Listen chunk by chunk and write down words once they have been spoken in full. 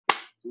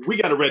We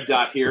got a red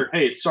dot here.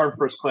 Hey, it's Sergeant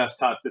First Class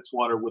Todd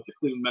Fitzwater with the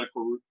Cleveland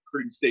Medical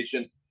Recruiting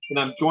Station, and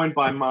I'm joined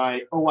by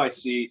my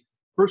OIC,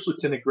 First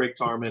Lieutenant Greg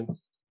Tarman.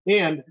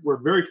 And we're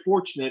very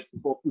fortunate,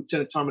 both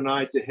Lieutenant Tarman and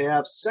I, to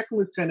have Second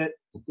Lieutenant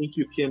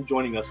Inkyu Kim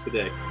joining us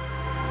today.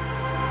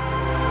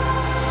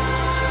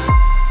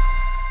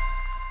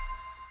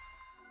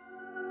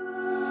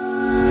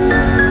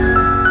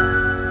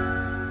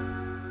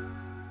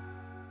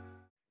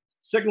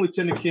 Second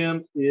Lieutenant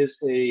Kim is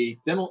a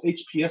dental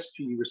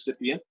HPSP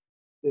recipient,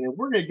 and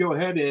we're going to go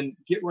ahead and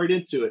get right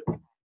into it.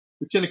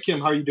 Lieutenant Kim,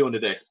 how are you doing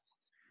today?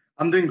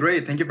 I'm doing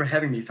great. Thank you for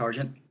having me,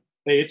 Sergeant.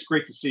 Hey, it's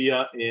great to see you,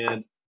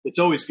 and it's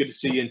always good to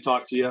see you and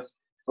talk to you.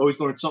 Always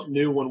learn something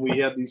new when we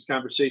have these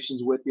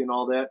conversations with you and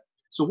all that.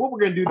 So what we're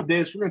going to do today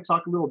is we're going to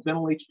talk a little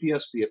dental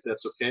HPSP, if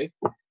that's okay.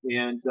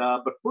 And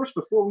but first,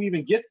 before we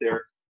even get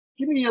there,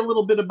 give me a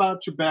little bit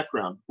about your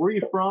background. Where are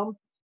you from?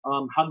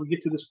 How did we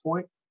get to this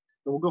point?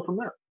 And we'll go from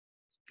there.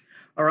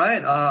 All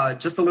right.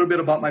 Just a little bit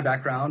about my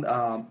background.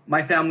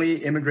 My family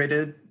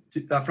immigrated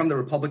from the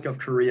Republic of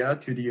Korea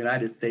to the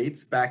United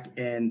States back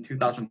in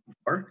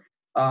 2004.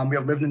 We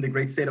have lived in the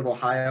great state of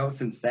Ohio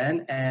since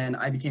then, and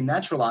I became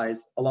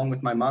naturalized along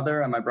with my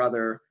mother and my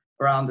brother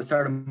around the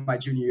start of my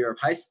junior year of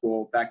high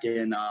school back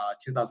in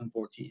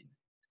 2014.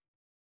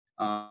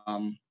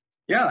 And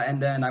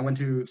then I went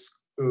to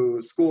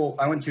school.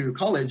 I went to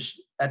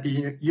college at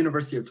the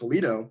University of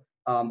Toledo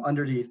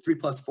under the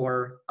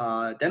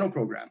 3+4 dental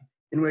program,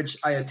 in which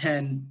I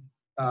attend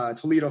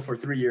Toledo for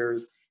 3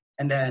 years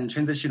and then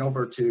transition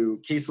over to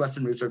Case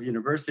Western Reserve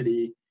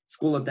University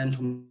School of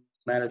Dental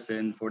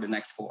Medicine for the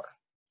next 4.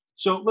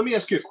 So let me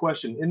ask you a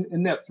question.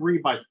 In that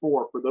 3x4,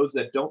 for those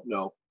that don't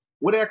know,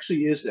 what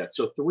actually is that?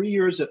 So 3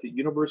 years at the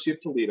University of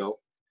Toledo,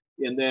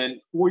 and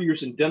then 4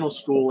 years in dental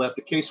school at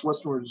the Case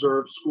Western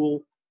Reserve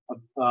School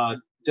of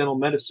Dental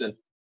Medicine.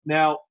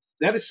 Now,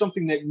 that is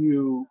something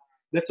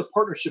that's a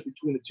partnership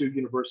between the two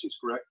universities,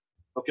 correct?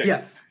 Okay.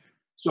 Yes.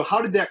 So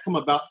how did that come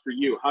about for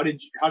you? How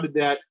did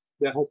that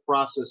whole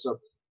process of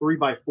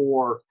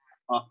 3x4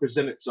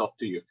 present itself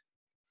to you?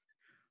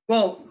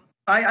 Well,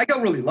 I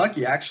got really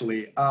lucky,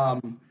 actually.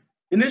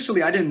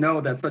 Initially, I didn't know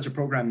that such a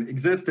program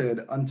existed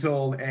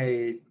until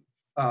a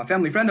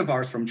family friend of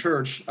ours from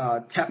church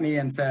tapped me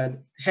and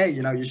said, hey,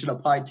 you should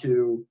apply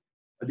to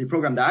the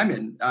program that I'm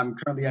in. I'm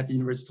currently at the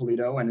University of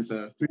Toledo, and it's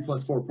a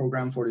 3+4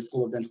 program for the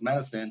School of Dental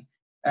Medicine.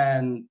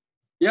 And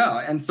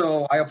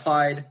so I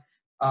applied.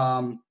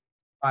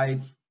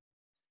 I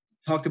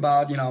talked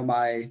about,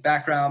 my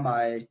background,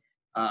 my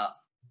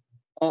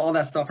all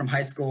that stuff from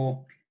high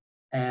school.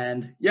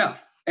 And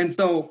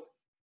so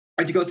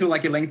I had to go through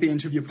like a lengthy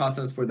interview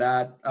process for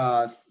that,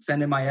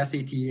 send in my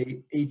SAT,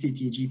 ACT,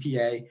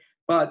 GPA.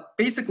 But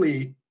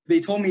basically,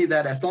 they told me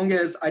that as long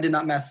as I did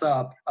not mess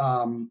up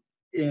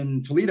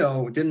in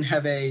Toledo, didn't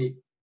have a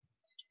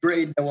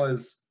grade that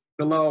was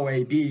below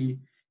a B,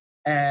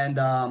 and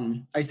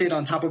I stayed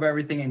on top of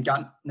everything and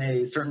got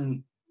a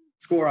certain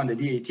score on the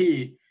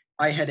DAT,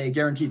 I had a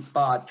guaranteed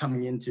spot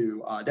coming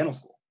into dental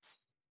school.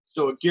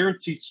 So a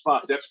guaranteed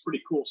spot, that's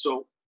pretty cool.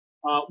 So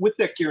with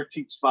that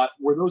guaranteed spot,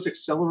 were those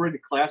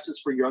accelerated classes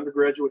for your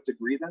undergraduate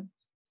degree then?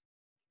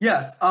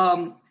 Yes.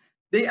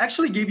 They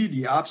actually gave you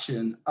the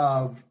option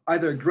of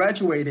either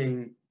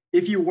graduating.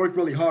 If you worked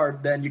really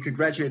hard, then you could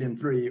graduate in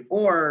 3,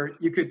 or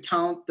you could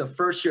count the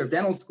first year of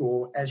dental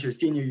school as your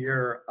senior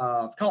year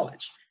of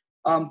college.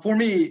 For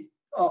me,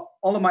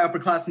 all of my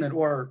upperclassmen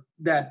or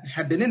that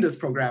have been in this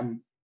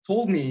program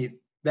told me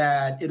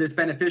that it is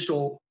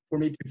beneficial for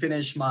me to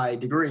finish my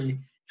degree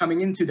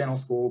coming into dental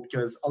school,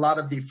 because a lot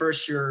of the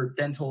first year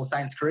dental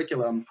science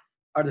curriculum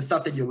are the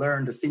stuff that you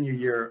learn the senior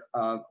year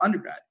of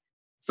undergrad.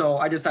 So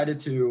I decided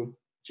to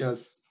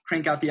just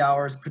crank out the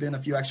hours, put in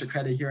a few extra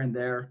credit here and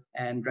there,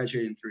 and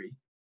graduate in 3.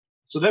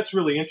 So that's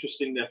really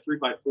interesting, that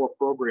 3x4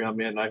 program.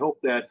 And I hope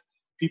that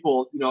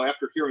people,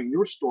 after hearing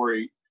your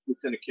story,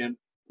 Lieutenant Kim,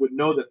 would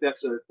know that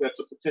that's a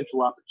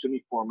potential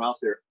opportunity for them out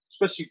there,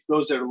 especially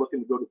those that are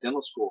looking to go to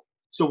dental school.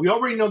 So we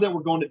already know that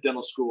we're going to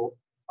dental school,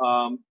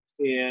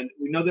 and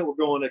we know that we're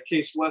going to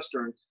Case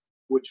Western,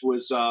 which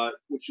is a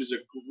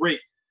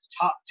great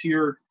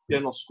top-tier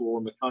dental school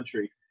in the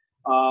country.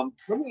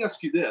 Let me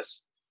ask you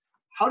this: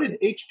 how did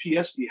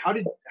HPSP? How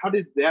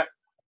did that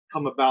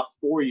come about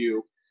for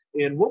you?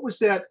 And what was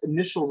that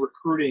initial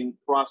recruiting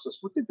process?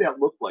 What did that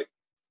look like?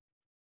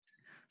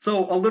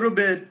 So a little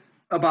bit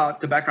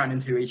about the background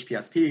into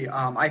HPSP.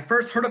 I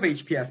first heard of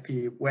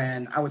HPSP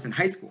when I was in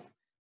high school.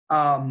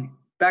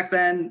 Back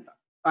then,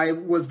 I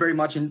was very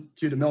much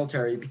into the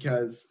military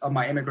because of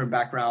my immigrant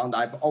background.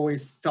 I've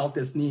always felt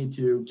this need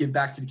to give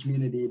back to the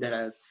community that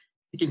has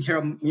taken care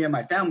of me and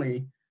my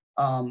family.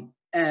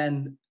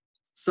 And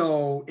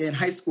so in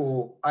high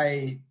school,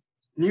 I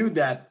knew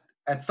that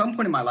at some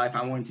point in my life,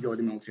 I wanted to go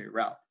the military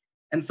route.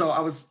 And so I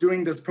was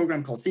doing this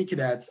program called Sea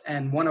Cadets,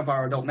 and one of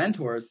our adult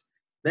mentors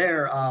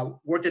there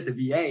worked at the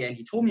VA, and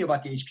he told me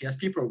about the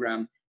HPSP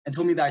program and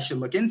told me that I should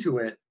look into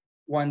it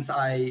once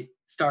I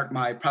start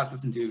my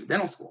process into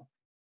dental school.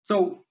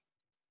 So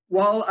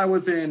while I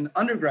was in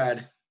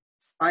undergrad,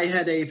 I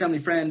had a family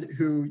friend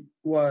who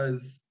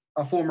was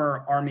a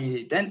former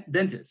Army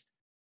dentist.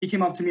 He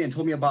came up to me and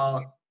told me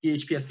about the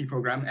HPSP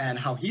program and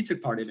how he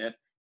took part in it.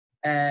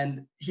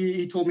 And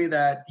he told me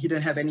that he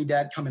didn't have any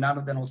debt coming out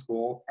of dental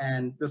school.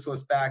 And this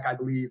was back, I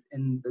believe,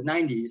 in the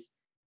 90s.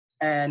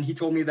 And he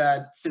told me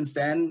that since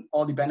then,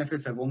 all the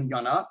benefits have only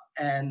gone up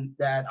and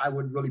that I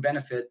would really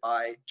benefit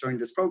by joining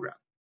this program.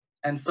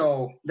 And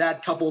so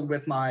that, coupled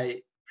with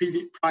my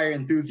prior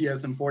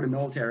enthusiasm for the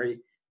military,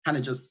 kind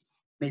of just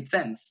made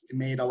sense. It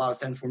made a lot of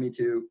sense for me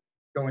to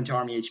go into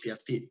Army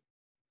HPSP.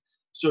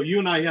 So you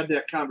and I had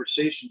that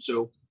conversation.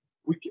 So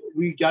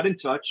we got in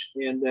touch,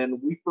 and then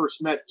we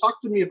first met.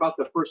 Talk to me about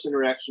the first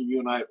interaction you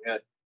and I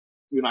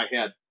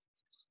had.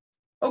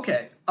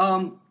 Okay.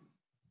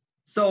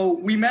 So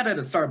we met at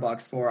a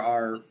Starbucks for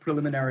our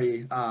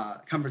preliminary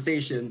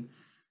conversation.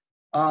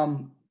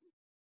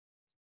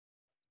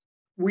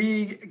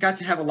 We got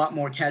to have a lot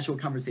more casual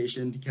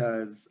conversation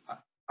because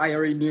I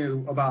already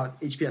knew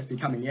about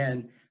HPSP coming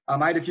in.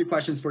 I had a few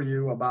questions for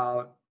you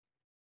about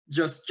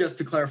just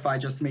to clarify,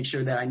 just to make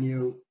sure that I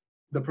knew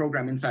the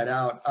program inside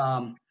out.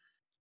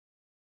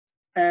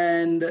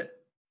 And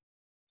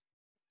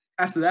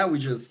after that, we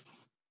just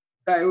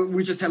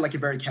had like a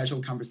very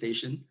casual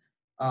conversation.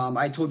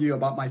 I told you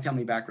about my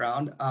family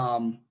background.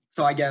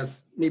 So I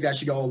guess maybe I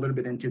should go a little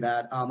bit into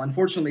that.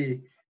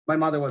 Unfortunately, my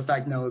mother was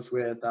diagnosed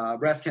with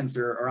breast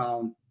cancer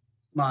around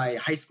my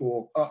high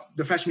school,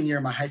 the freshman year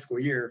of my high school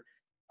year.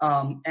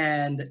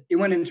 And it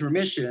went into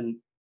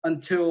remission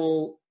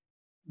until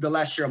the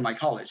last year of my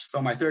college.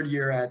 So my third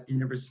year at the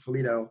University of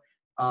Toledo,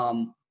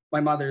 my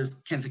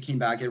mother's cancer came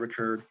back, it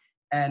recurred.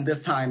 And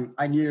this time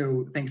I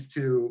knew, thanks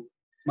to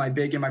my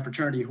big in my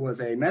fraternity who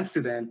was a med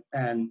student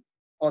and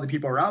all the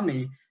people around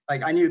me,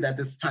 like I knew that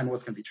this time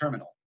was going to be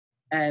terminal.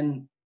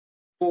 And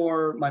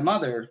for my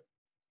mother,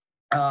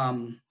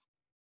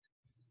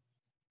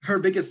 her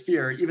biggest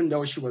fear, even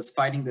though she was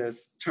fighting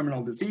this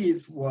terminal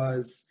disease,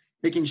 was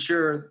making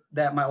sure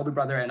that my older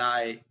brother and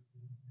I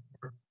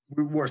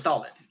were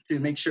solid, to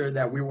make sure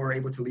that we were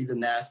able to leave the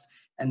nest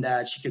and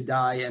that she could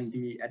die and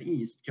be at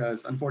ease.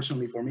 Because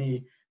unfortunately for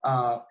me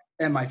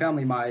and my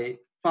family, my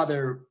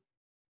father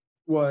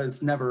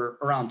was never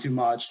around too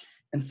much.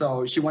 And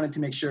so she wanted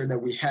to make sure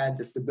that we had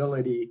the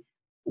stability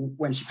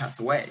when she passed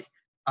away.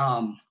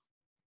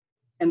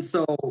 And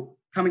so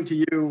coming to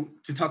you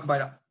to talk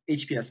about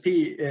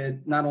HPSP,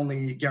 it not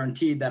only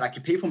guaranteed that I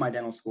could pay for my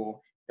dental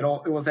school, it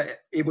was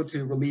able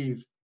to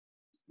relieve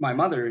my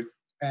mother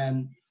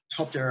and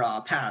helped her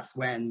pass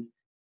when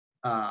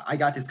I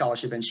got the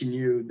scholarship, and she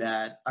knew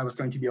that I was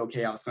going to be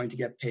okay. I was going to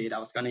get paid. I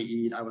was going to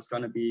eat. I was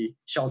going to be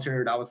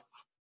sheltered. I was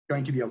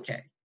going to be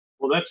okay.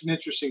 Well, that's an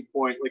interesting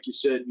point. Like you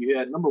said, you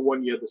had, number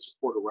one, you had the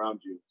support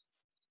around you.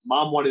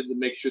 Mom wanted to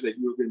make sure that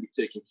you were going to be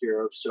taken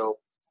care of. So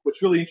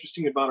what's really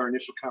interesting about our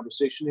initial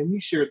conversation, and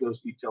you shared those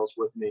details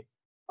with me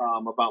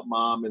about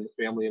mom and the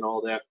family and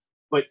all that,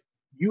 but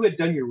you had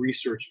done your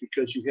research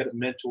because you had a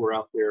mentor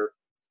out there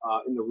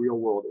in the real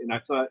world. And I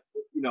thought,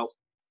 you know,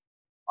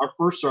 our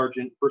first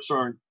sergeant,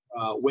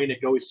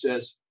 Waynick, always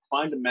says,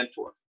 find a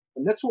mentor.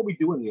 And that's what we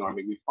do in the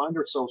Army. We find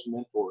ourselves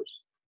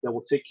mentors that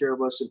will take care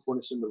of us and point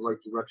us in the right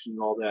direction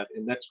and all that.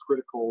 And that's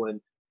critical in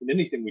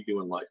anything we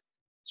do in life,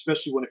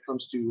 especially when it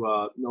comes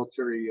to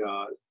military,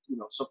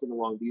 something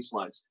along these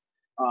lines.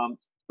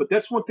 But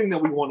that's one thing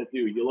that we want to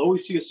do. You'll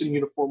always see us in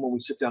uniform when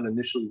we sit down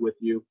initially with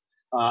you.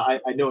 I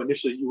know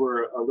initially you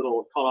were a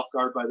little caught off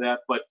guard by that,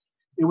 but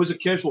it was a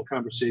casual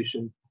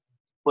conversation.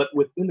 But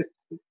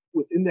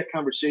within that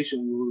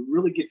conversation, we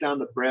really get down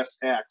to brass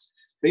tacks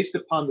based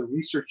upon the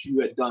research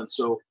you had done.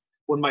 So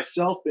when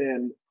myself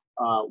and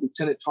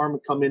Lieutenant Tarman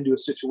come into a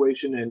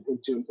situation and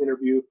into an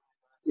interview,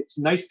 it's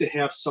nice to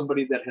have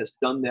somebody that has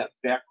done that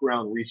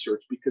background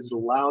research, because it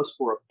allows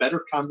for a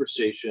better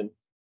conversation,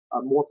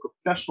 a more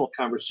professional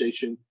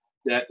conversation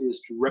that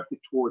is directed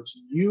towards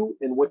you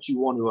and what you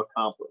want to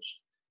accomplish.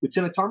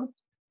 Lieutenant Tarman?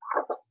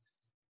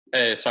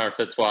 Hey,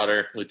 Sergeant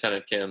Fitzwater,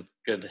 Lieutenant Kim.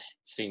 Good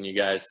seeing you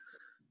guys.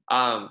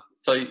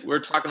 So we're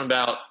talking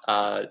about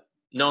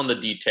knowing the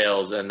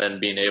details and then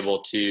being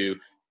able to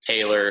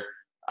tailor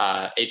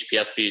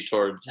HPSP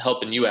towards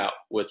helping you out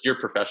with your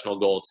professional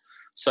goals.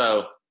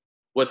 So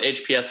with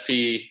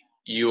HPSP,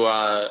 you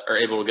are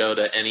able to go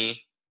to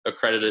any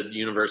accredited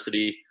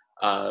university,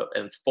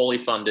 and it's fully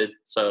funded.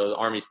 So the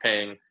Army's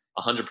paying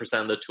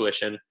 100% of the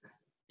tuition.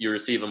 You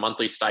receive a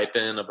monthly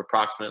stipend of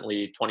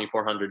approximately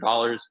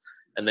 $2,400,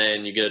 and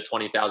then you get a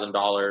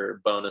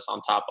 $20,000 bonus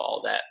on top of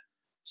all that.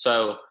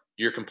 So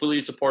you're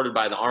completely supported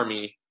by the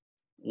Army.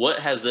 What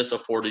has this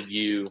afforded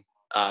you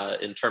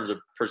in terms of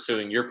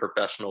pursuing your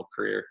professional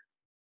career?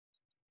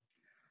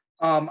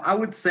 I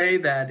would say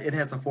that it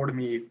has afforded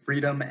me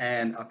freedom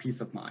and a peace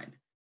of mind.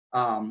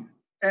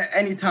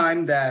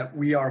 Anytime that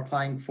we are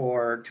applying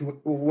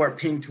we're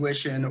paying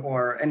tuition,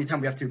 or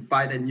anytime we have to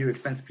buy the new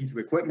expensive piece of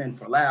equipment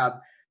for lab,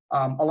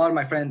 a lot of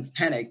my friends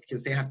panic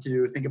because they have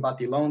to think about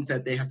the loans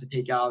that they have to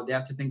take out. They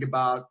have to think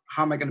about,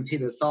 how am I going to pay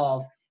this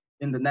off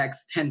in the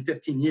next 10,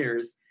 15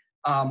 years?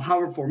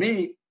 However, for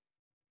me,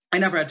 I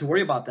never had to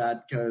worry about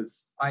that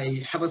because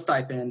I have a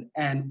stipend,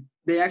 and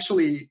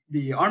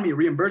the Army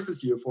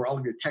reimburses you for all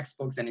of your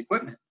textbooks and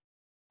equipment.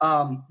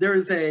 There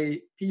is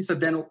a piece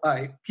of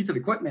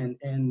equipment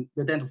in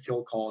the dental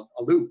field called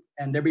a loop,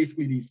 and they're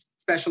basically these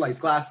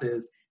specialized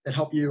glasses that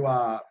help you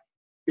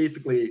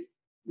basically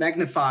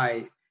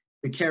magnify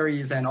the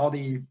caries and all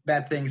the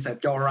bad things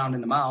that go around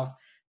in the mouth.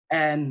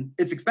 And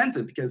it's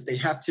expensive because they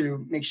have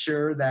to make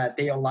sure that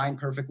they align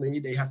perfectly.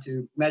 They have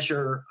to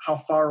measure how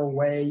far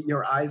away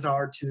your eyes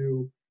are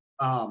to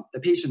the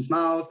patient's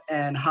mouth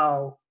and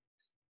how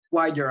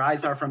wide your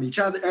eyes are from each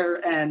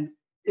other. And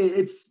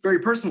it's very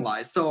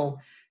personalized. So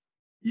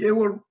it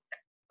will,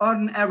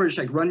 on average,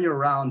 like run you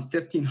around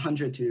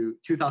 $1,500 to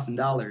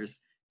 $2,000.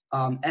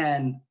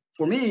 And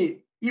for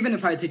me, even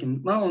if I had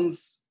taken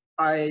loans,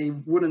 I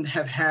wouldn't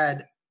have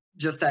had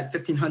just that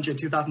 $1,500,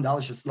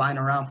 $2,000 just lying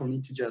around for me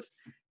to just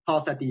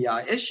toss at the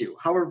issue.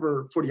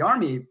 However, for the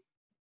Army,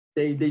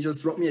 they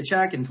just wrote me a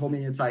check and told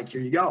me, it's like, here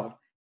you go.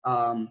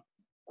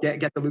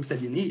 Get the loops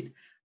that you need.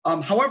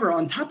 However,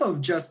 on top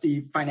of just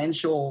the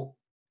financial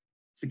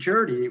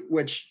security,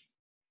 which,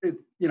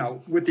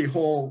 with the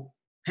whole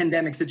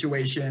pandemic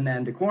situation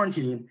and the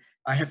quarantine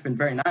has been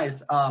very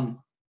nice,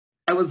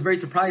 I was very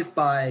surprised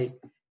by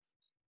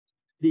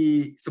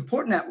the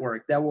support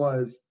network that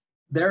was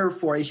there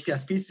for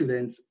HPSP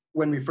students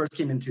when I first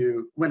came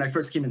into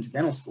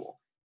dental school.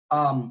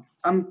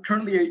 I'm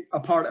currently a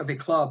part of a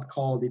club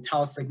called the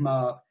Tau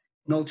Sigma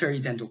Military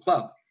Dental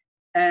Club.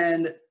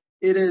 And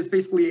it is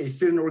basically a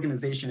student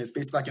organization. It's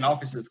basically like an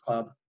officers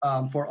club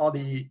for all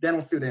the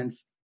dental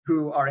students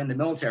who are in the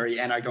military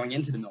and are going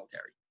into the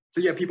military. So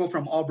you have people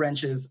from all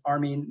branches,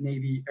 Army,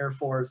 Navy, Air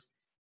Force,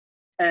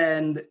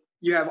 and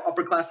you have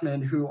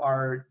upperclassmen who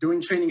are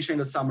doing trainings during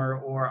the summer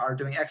or are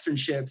doing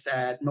externships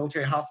at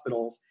military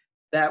hospitals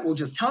that will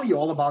just tell you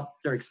all about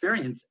their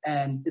experience.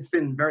 And it's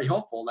been very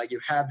helpful. Like, you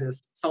have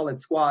this solid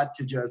squad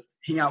to just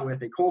hang out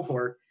with, a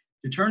cohort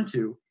to turn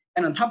to.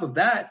 And on top of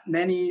that,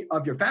 many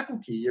of your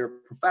faculty, your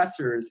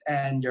professors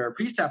and your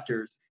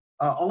preceptors,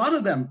 a lot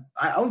of them,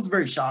 I was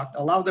very shocked.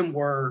 A lot of them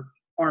were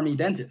Army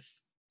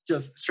dentists,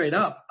 just straight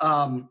up.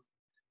 And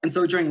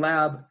so during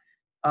lab,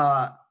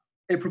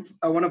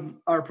 one of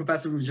our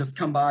professors would just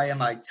come by and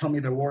like tell me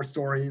their war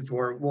stories,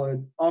 or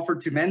would offer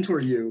to mentor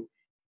you.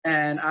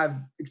 And I've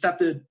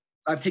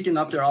taken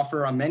up their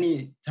offer on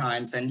many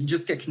times, and you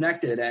just get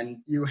connected and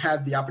you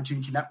have the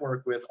opportunity to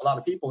network with a lot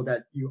of people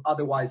that you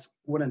otherwise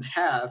wouldn't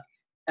have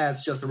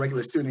as just a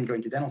regular student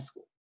going to dental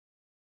school.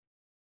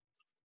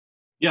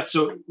 Yeah,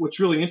 so what's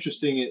really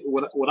interesting,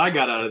 what I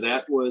got out of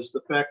that was the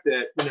fact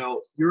that,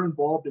 you're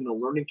involved in a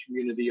learning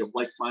community of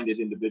like-minded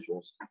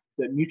individuals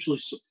that mutually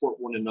support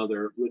one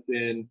another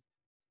within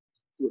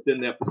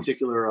that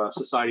particular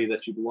society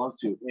that you belong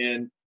to.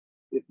 And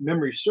if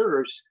memory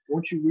serves,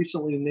 weren't you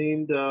recently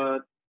named the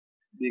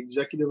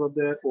executive of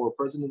that or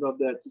president of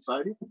that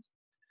society?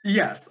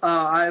 Yes,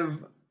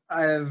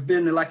 I've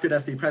been elected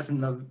as the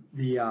president of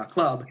the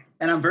club,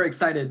 and I'm very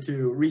excited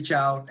to reach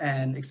out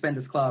and expand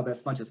this club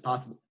as much as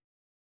possible.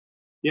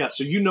 Yeah,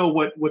 so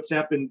what's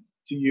happened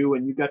to you,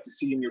 and you got to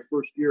see in your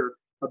first year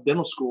of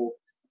dental school,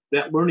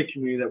 that learning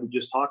community that we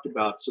just talked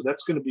about. So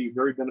that's going to be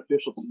very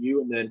beneficial to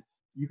you, and then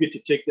you get to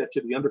take that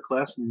to the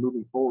underclassmen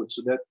moving forward.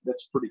 So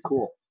that's pretty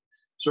cool.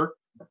 Sir?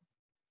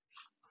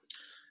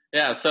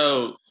 Yeah,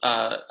 so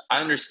I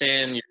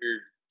understand you're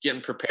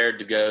getting prepared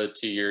to go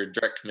to your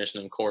direct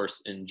commissioning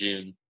course in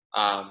June.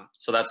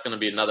 So that's going to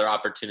be another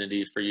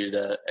opportunity for you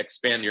to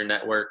expand your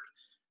network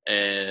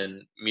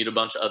and meet a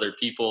bunch of other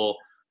people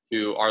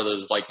who are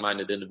those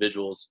like-minded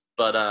individuals.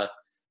 But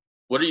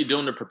what are you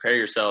doing to prepare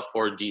yourself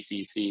for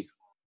DCC?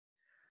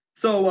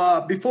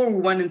 So before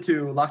we went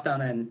into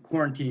lockdown and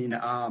quarantine,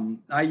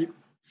 I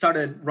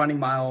started running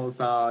miles,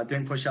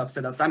 doing push-ups,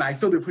 sit-ups. I mean, I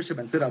still do push-ups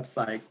and sit-ups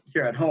like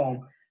here at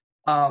home.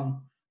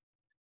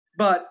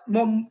 But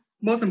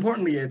most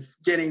importantly,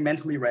 it's getting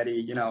mentally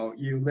ready.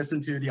 You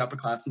listen to the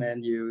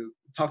upperclassmen, you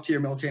talk to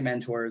your military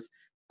mentors,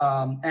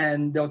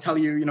 and they'll tell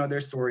you, their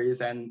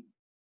stories. And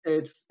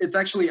it's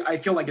actually, I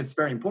feel like it's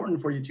very important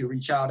for you to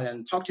reach out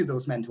and talk to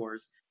those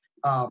mentors,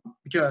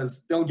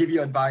 because they'll give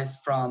you advice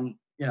from,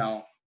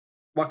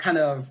 what kind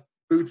of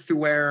boots to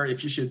wear,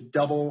 if you should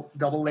double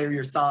layer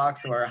your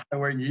socks, or how to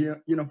wear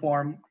your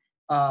uniform.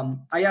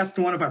 I asked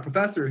one of our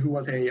professors, who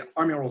was a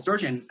Army oral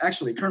surgeon,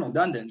 actually Colonel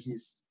Dundon.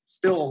 He's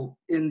still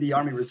in the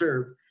Army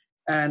Reserve.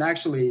 And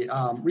actually,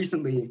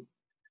 recently,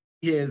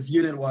 his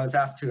unit was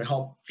asked to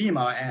help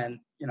FEMA, and,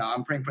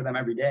 I'm praying for them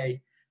every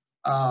day.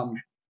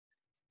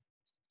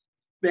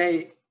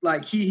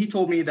 He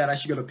told me that I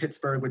should go to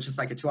Pittsburgh, which is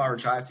like a 2-hour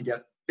drive, to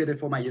get fitted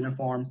for my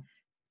uniform.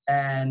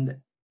 And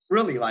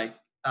really,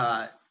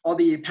 all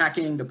the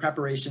packing, the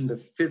preparation, the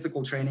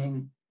physical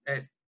training,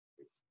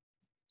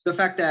 the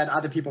fact that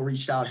other people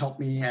reached out helped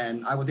me,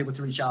 and I was able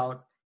to reach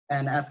out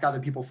and ask other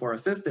people for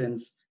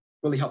assistance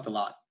really helped a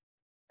lot.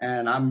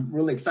 And I'm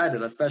really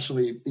excited,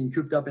 especially being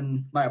cooped up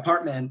in my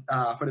apartment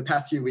for the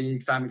past few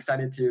weeks. I'm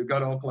excited to go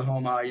to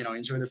Oklahoma,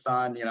 enjoy the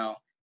sun,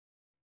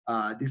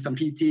 do some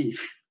PT.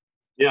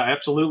 Yeah,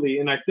 absolutely.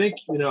 And I think,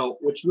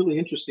 what's really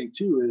interesting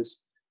too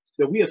is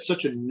that we have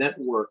such a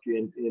network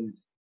in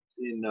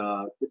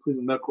the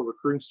Cleveland Medical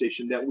Recruiting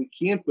Station that we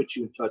can put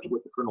you in touch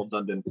with the Colonel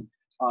Dundon.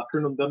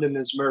 Colonel Dundon,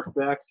 as a matter of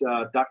fact,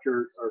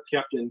 Dr. or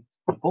Captain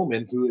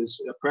Holman, who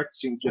is a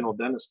practicing general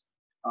dentist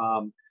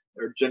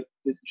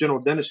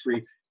general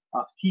dentistry,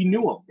 he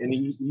knew him, and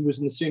he was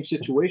in the same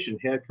situation,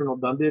 had Colonel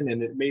Dundon,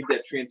 and it made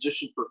that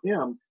transition for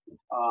him.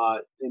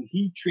 And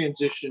he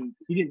transitioned,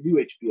 he didn't do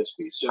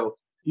HPSP. So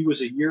he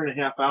was a year and a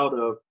half out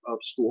of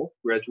school,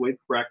 graduated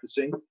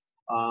practicing.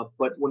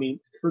 But when he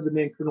heard the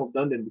name Colonel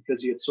Dundon,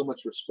 because he had so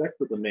much respect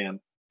for the man,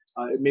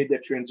 it made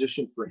that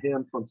transition for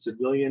him from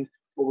civilian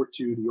over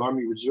to the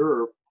Army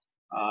Reserve.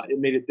 It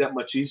made it that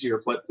much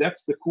easier. But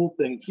that's the cool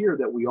thing here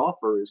that we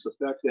offer, is the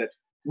fact that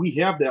we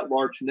have that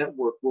large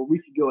network where we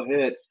could go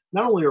ahead.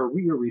 Not only are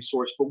we a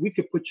resource, but we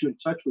could put you in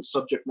touch with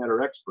subject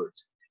matter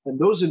experts. And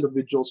those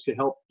individuals can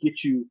help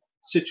get you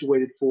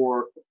situated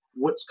for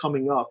what's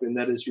coming up, and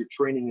that is your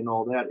training and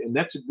all that. And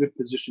that's a good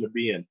position to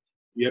be in.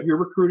 You have your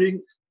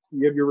recruiting,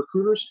 you have your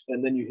recruiters,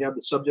 and then you have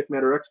the subject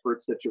matter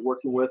experts that you're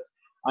working with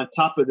on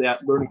top of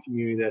that learning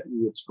community that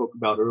we had spoke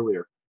about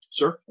earlier.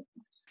 Sir?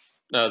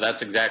 No,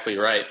 that's exactly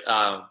right.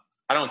 I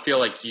don't feel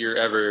like you're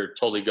ever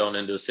totally going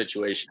into a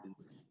situation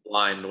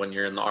blind when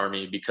you're in the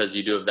Army, because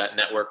you do have that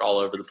network all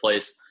over the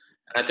place.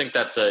 And I think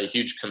that's a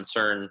huge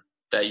concern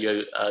that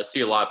you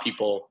see a lot of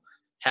people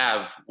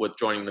have with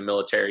joining the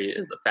military,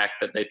 is the fact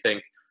that they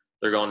think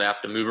they're going to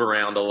have to move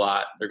around a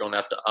lot. They're going to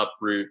have to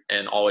uproot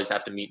and always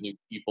have to meet new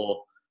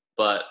people.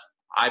 But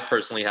I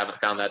personally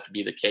haven't found that to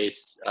be the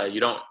case.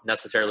 You don't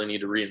necessarily need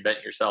to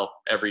reinvent yourself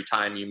every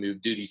time you move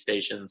duty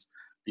stations,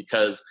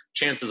 because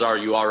chances are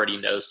you already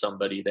know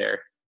somebody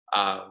there.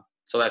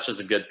 So that's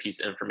just a good piece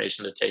of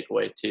information to take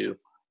away too.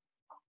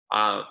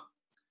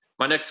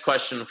 My next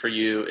question for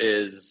you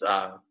is,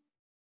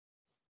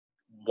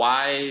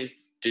 why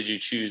did you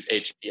choose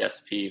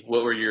HPSP?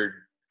 What were your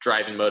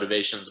driving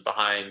motivations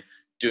behind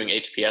doing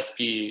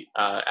HPSP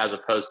as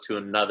opposed to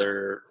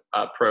another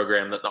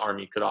program that the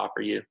Army could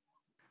offer you?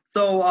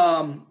 So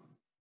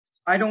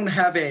I don't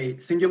have a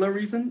singular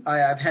reason.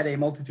 I've had a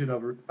multitude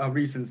of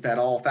reasons that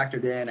all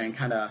factored in and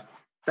kind of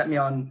set me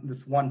on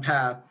this one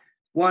path.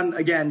 One,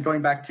 again,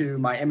 going back to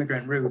my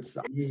immigrant roots,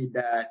 I need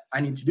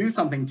to do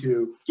something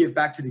to give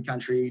back to the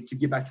country, to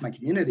give back to my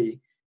community.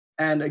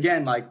 And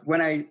again, like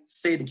when I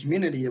say the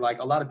community,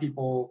 like a lot of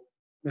people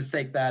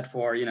mistake that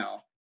for, it's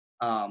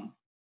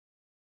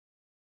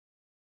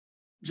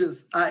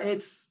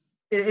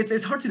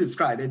hard to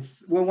describe.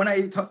 It's when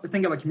I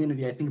think about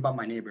community, I think about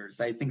my neighbors.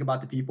 I think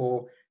about the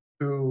people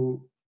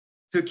who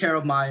took care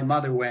of my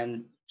mother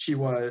when she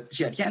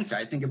had cancer.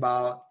 I think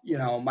about,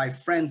 my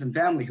friends and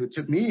family who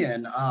took me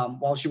in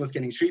while she was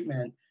getting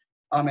treatment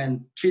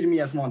and treated me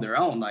as one of their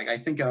own. Like I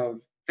think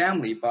of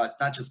family, but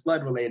not just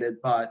blood related,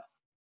 but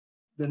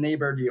the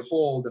neighbor,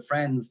 the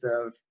friends,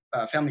 the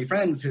family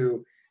friends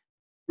who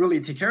really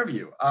take care of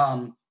you.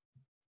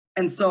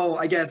 And so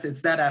I guess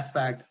it's that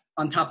aspect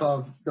on top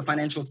of the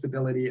financial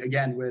stability,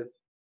 again, with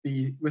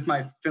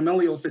my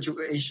familial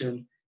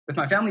situation, with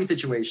my family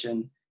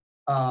situation.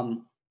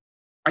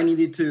 I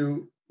needed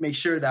to make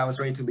sure that I was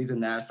ready to leave the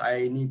nest.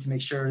 I need to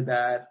make sure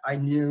that I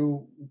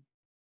knew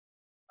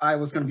I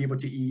was going to be able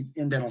to eat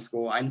in dental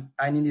school. I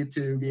needed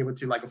to be able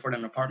to afford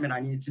an apartment. I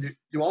needed to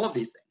do all of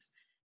these things.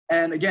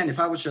 And again, if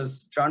I was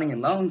just drowning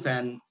in loans,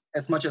 and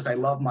as much as I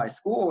love my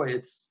school,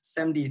 it's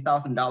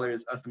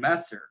 $70,000 a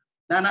semester,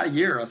 not a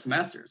year, a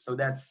semester. So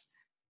that's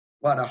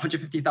what,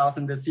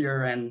 $150,000 this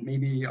year and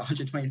maybe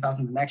 $120,000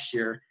 the next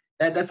year.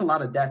 That's a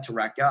lot of debt to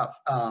rack up.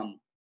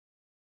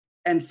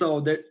 And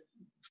so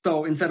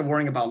instead of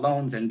worrying about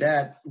loans and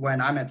debt,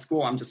 when I'm at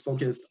school, I'm just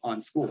focused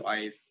on school.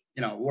 I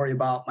worry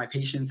about my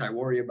patients. I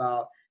worry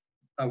about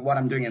what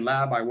I'm doing in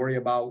lab. I worry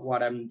about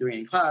what I'm doing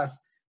in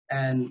class.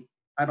 And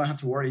I don't have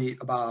to worry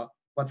about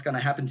what's going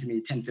to happen to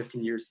me 10,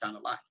 15 years down the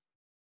line.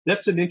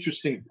 That's an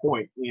interesting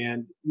point.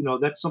 And,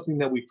 that's something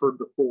that we've heard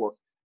before.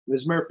 And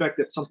as a matter of fact,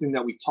 that's something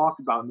that we talk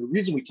about. And the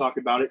reason we talk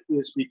about it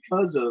is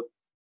because of,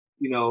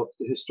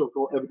 the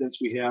historical evidence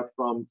we have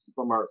from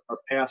our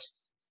past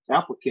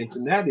applicants,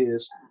 and that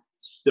is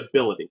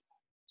stability.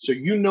 So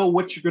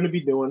what you're going to be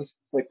doing.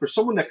 Like for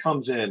someone that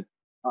comes in,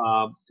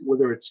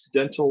 whether it's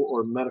dental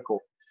or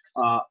medical,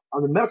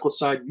 on the medical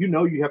side,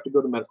 you have to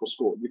go to medical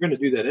school. You're going to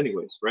do that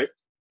anyways, right?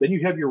 Then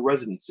you have your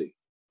residency,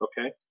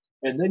 okay?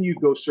 And then you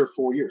go serve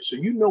 4 years. So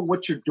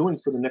what you're doing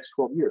for the next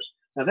 12 years.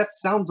 Now that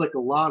sounds like a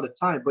lot of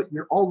time, but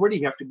you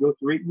already have to go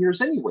through 8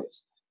 years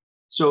anyways.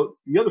 So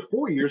the other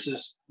 4 years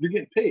is you're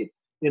getting paid.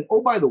 And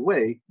oh, by the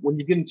way, when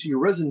you get into your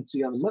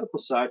residency on the medical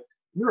side,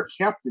 you're a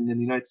captain in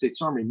the United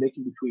States Army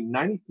making between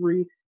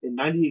 $93,000 and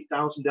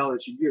 $98,000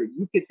 a year.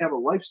 You could have a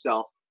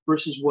lifestyle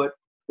versus what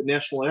the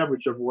national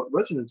average of what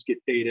residents get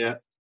paid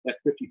at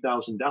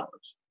 $50,000.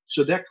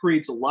 So that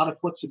creates a lot of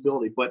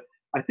flexibility. But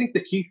I think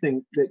the key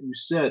thing that you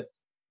said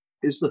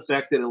is the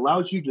fact that it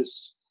allows you to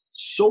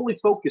solely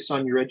focus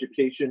on your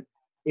education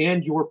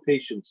and your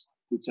patients,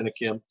 Lieutenant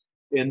Kim.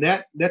 And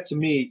that to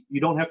me,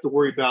 you don't have to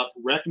worry about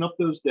racking up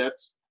those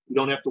debts. You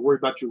don't have to worry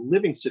about your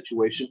living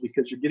situation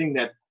because you're getting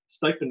that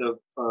stipend of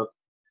over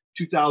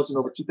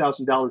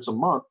 $2,000 a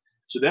month.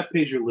 So that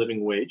pays your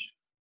living wage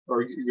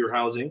or your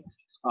housing.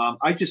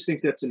 I just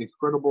think that's an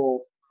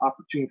incredible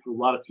opportunity for a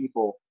lot of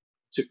people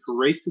to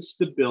create the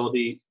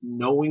stability,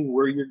 knowing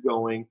where you're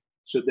going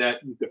so that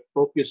you can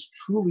focus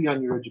truly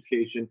on your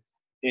education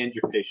and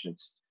your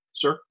patients.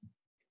 Sir?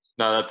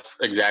 No, that's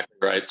exactly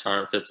right,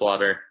 Sergeant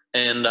Fitzwater.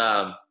 And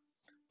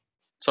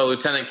so,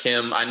 Lieutenant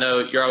Kim, I know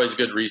you're always a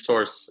good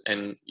resource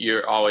and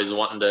you're always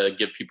wanting to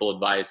give people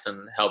advice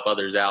and help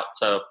others out.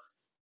 So,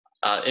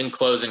 in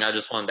closing, I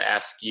just wanted to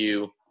ask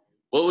you,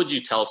 what would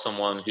you tell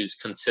someone who's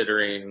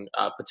considering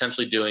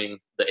potentially doing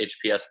the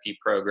HPSP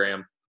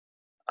program?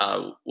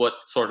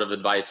 What sort of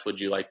advice would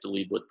you like to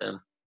leave with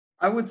them?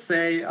 I would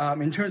say,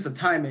 in terms of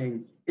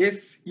timing,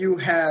 if you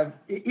have,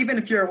 even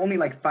if you're only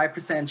like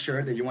 5%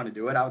 sure that you want to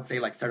do it, I would say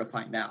like start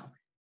applying now.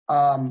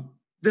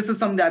 This is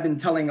something that I've been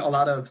telling a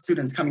lot of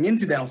students coming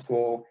into dental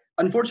school.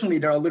 Unfortunately,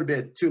 they're a little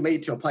bit too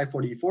late to apply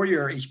for the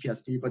 4-year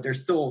HPSP, but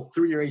there's still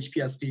 3-year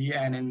HPSP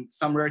and in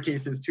some rare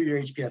cases, 2-year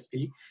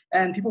HPSP.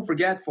 And people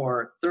forget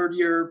for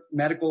 3rd-year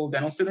medical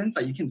dental students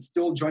that you can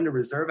still join the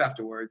reserve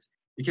afterwards.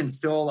 You can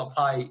still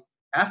apply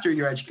after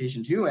your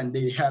education too, and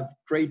they have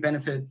great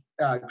benefits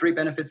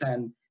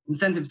and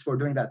incentives for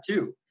doing that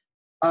too.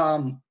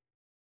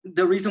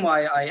 The reason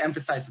why I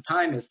emphasize the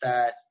time is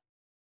that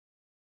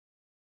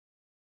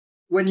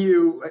when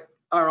you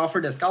are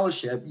offered a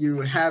scholarship,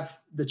 you have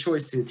the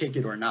choice to take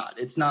it or not.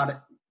 It's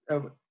not,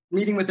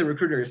 meeting with the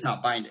recruiter is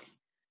not binding.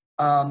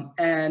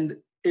 And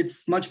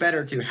it's much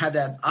better to have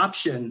that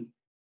option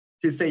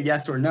to say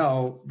yes or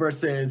no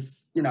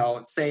versus,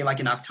 say like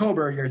in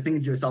October, you're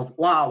thinking to yourself,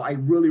 wow, I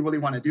really, really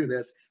want to do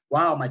this.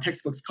 Wow, my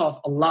textbooks cost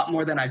a lot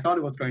more than I thought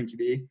it was going to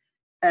be.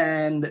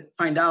 And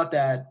find out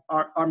that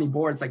our Army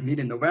boards like meet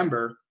in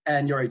November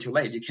and you're already too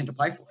late. You can't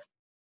apply for it.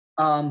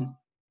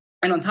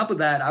 And on top of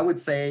that, I would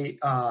say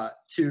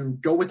to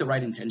go with the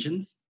right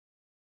intentions.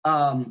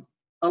 Although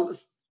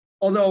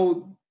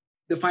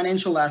the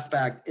financial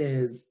aspect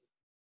is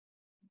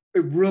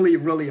really,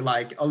 really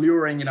like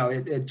alluring,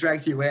 it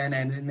drags you in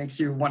and it makes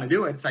you want to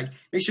do it. It's like,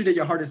 make sure that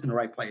your heart is in the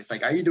right place.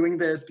 Like, are you doing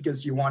this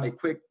because you want a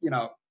quick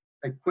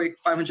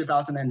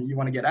 500,000 and you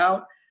want to get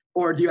out?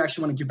 Or do you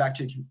actually want to give back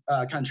to your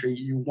country?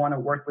 You want to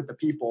work with the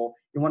people.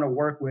 You want to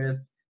work with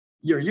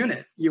your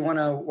unit. You want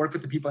to work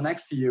with the people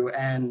next to you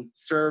and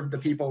serve the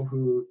people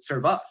who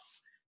serve us.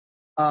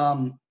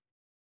 And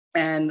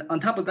on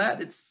top of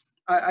that,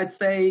 I'd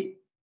say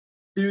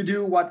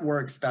do what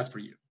works best for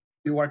you.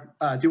 Do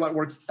what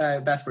works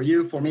best for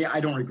you. For me, I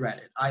don't regret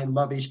it. I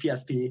love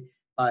HPSP.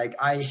 Like,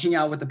 I hang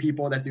out with the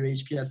people that do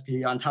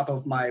HPSP on top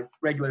of my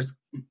regular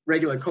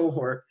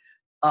cohort.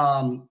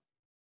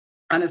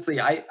 Honestly,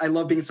 I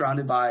love being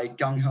surrounded by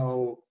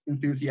gung-ho,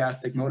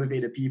 enthusiastic,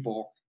 motivated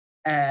people.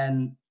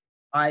 And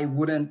I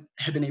wouldn't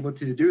have been able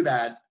to do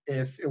that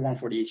if it weren't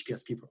for the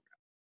HPSP program.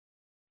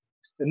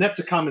 And that's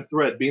a common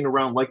thread, being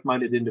around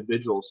like-minded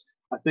individuals.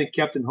 I think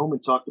Captain Homan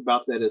talked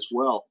about that as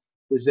well,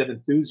 is that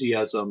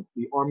enthusiasm,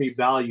 the Army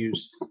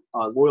values,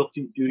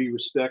 loyalty, duty,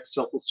 respect,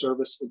 selfless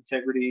service,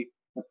 integrity,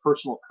 and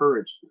personal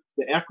courage.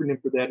 The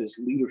acronym for that is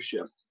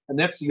leadership. And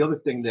that's the other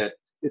thing, that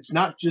it's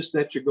not just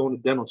that you're going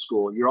to dental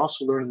school. You're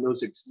also learning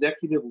those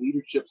executive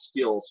leadership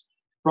skills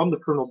from the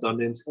Colonel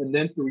Dundons, and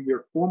then through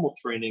your formal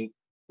training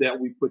that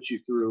we put you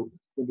through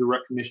in the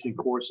recommissioning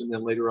course, and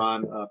then later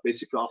on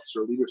basic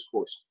officer leaders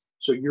course.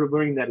 So you're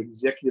learning that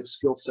executive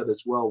skill set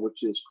as well,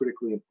 which is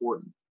critically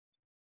important.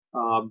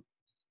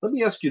 Let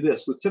me ask you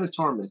this, Lieutenant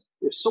Tarman,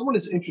 if someone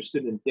is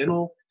interested in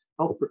dental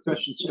health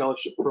profession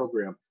scholarship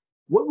program,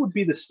 what would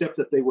be the step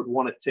that they would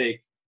want to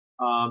take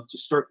to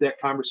start that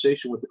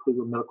conversation with the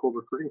Cleveland Medical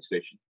Recruiting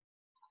Station?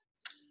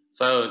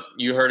 So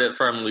you heard it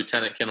from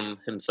Lieutenant Kim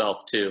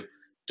himself too.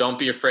 Don't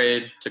be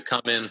afraid to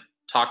come in,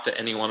 talk to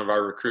any one of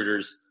our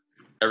recruiters.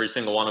 Every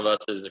single one of us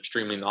is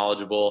extremely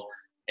knowledgeable,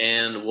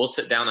 and we'll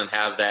sit down and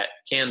have that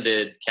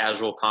candid,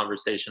 casual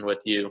conversation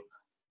with you.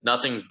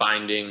 Nothing's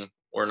binding.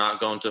 We're not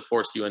going to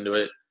force you into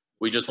it.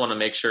 We just want to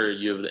make sure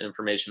you have the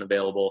information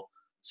available.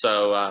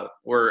 So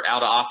we're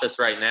out of office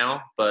right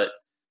now, but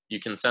you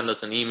can send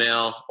us an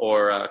email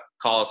or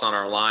call us on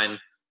our line.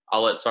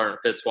 I'll let Sergeant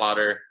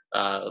Fitzwater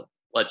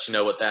let you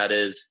know what that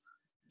is.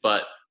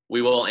 But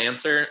we will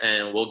answer,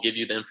 and we'll give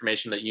you the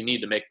information that you need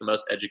to make the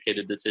most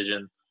educated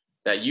decision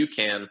that you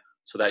can,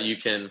 so that you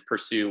can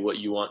pursue what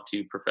you want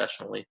to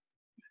professionally.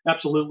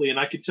 Absolutely. And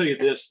I can tell you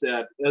this,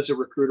 that as a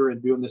recruiter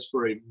and doing this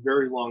for a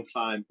very long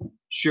time,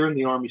 sharing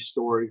the Army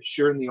story,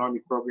 sharing the Army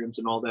programs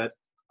and all that,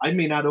 I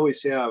may not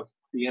always have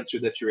the answer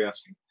that you're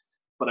asking,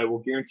 but I will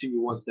guarantee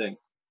you one thing.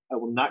 I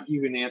will not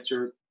give you an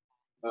answer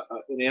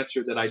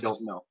that I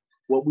don't know.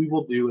 What we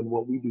will do, and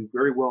what we do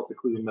very well at the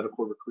Cleveland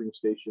Medical Recruiting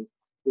Station,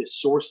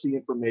 is source the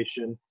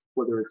information,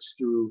 whether it's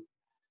through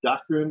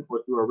doctrine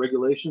or through our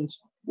regulations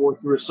or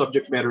through a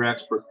subject matter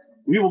expert.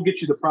 We will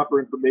get you the proper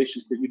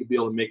information for you to be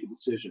able to make a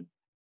decision.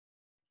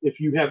 If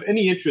you have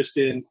any interest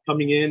in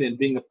coming in and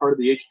being a part of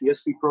the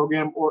HPSP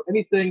program or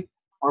anything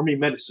Army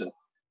medicine,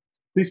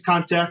 please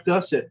contact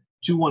us at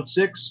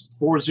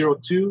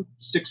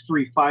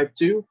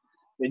 216-402-6352.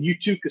 And you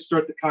too can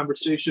start the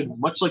conversation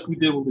much like we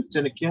did with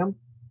Lieutenant Kim.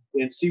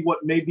 and see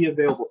what may be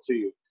available to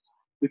you.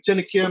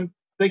 Lieutenant Kim,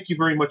 thank you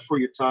very much for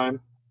your time.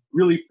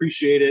 Really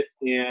appreciate it.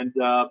 And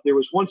there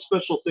was one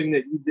special thing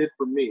that you did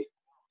for me,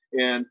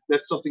 and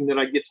that's something that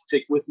I get to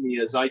take with me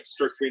as I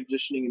start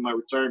transitioning in my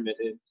retirement,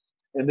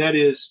 and that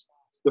is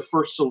the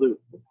first salute.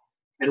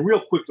 And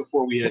real quick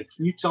before we end,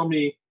 can you tell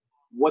me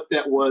what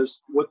that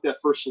was, what that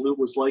first salute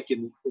was like,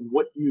 and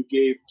what you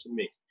gave to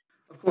me?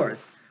 Of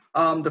course.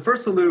 The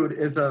first salute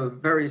is a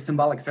very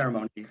symbolic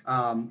ceremony.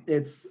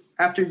 It's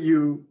after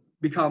you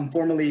become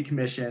formally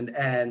commissioned,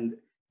 and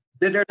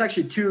there's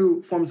actually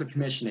two forms of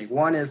commissioning.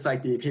 One is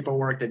like the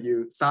paperwork that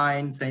you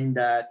sign saying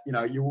that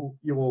you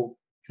will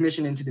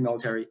commission into the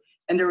military,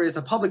 and there is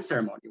a public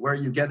ceremony where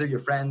you gather your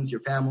friends, your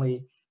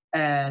family,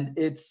 and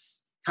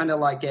it's kind of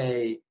like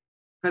a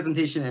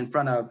presentation in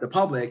front of the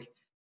public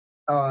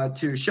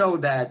to show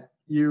that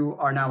you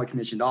are now a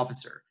commissioned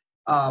officer.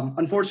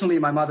 Unfortunately,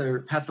 my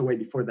mother passed away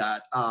before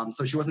that,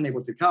 so she wasn't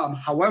able to come.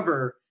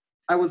 However,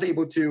 I was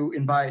able to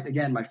invite,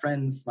 again, my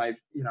friends, my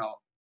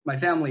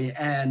family,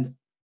 and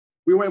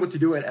we were able to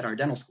do it at our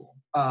dental school.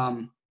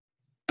 And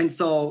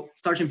so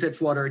Sergeant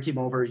Fitzwater came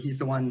over. He's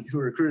the one who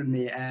recruited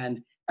me.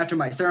 And after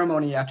my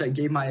ceremony, after I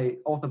gave my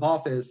oath of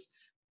office,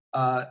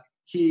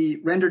 he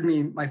rendered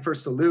me my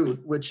first salute,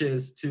 which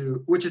is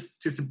to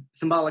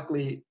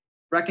symbolically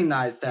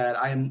recognize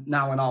that I am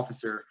now an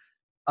officer.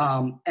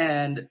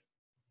 And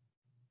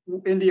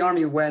in the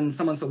Army, when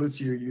someone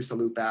salutes you, you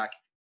salute back.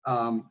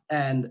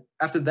 And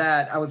after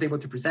that, I was able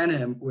to present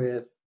him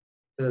with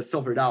the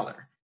silver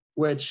dollar,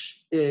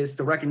 which is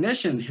the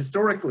recognition,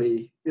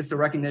 historically, is the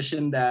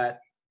recognition that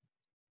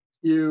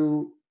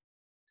you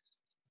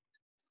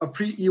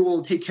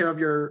will take care of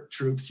your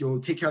troops, you'll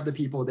take care of the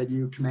people that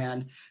you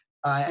command.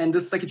 And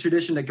this is like a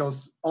tradition that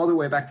goes all the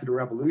way back to the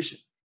Revolution.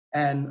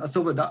 And a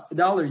silver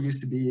dollar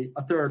used to be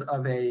a third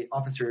of a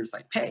officer's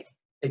pay,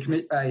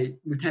 a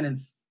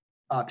lieutenant's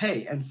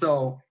pay. And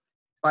so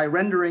by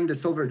rendering the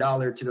silver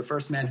dollar to the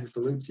first man who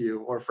salutes you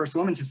or first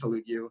woman to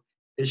salute you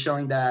is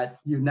showing that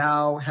you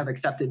now have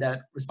accepted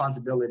that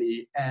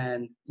responsibility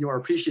and you are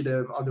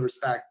appreciative of the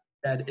respect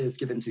that is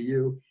given to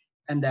you,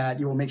 and that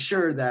you will make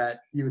sure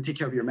that you take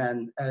care of your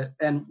men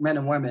and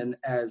women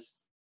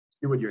as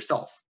you would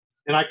yourself.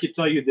 And I can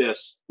tell you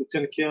this,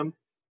 Lieutenant Kim,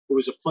 it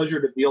was a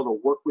pleasure to be able to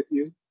work with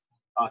you,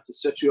 to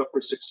set you up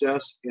for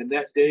success. And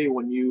that day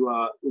when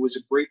it was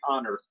a great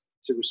honor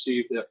to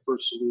receive that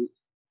first salute,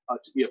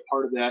 to be a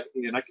part of that.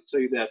 And I can tell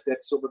you that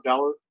silver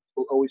dollar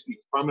will always be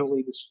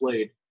prominently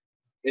displayed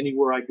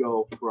anywhere I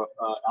go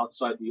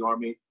outside the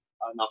Army.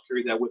 And I'll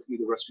carry that with me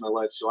the rest of my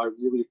life. So I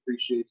really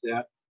appreciate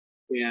that.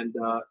 And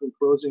in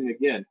closing,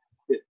 again,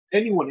 if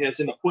anyone has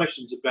any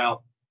questions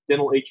about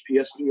dental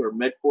HPSB or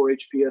MedCore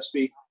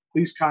HPSB,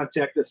 please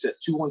contact us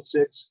at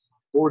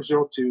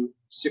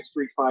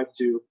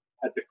 216-402-6352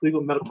 at the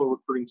Cleveland Medical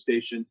Recruiting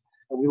Station.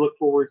 And we look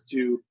forward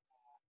to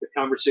the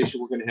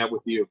conversation we're going to have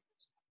with you.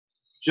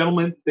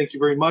 Gentlemen, thank you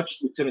very much.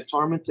 Lieutenant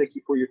Tarman, thank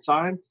you for your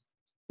time.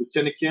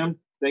 Lieutenant Kim,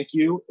 thank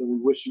you. And we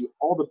wish you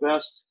all the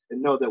best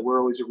and know that we're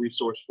always a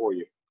resource for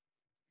you.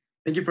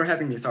 Thank you for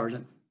having me,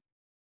 Sergeant.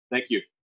 Thank you.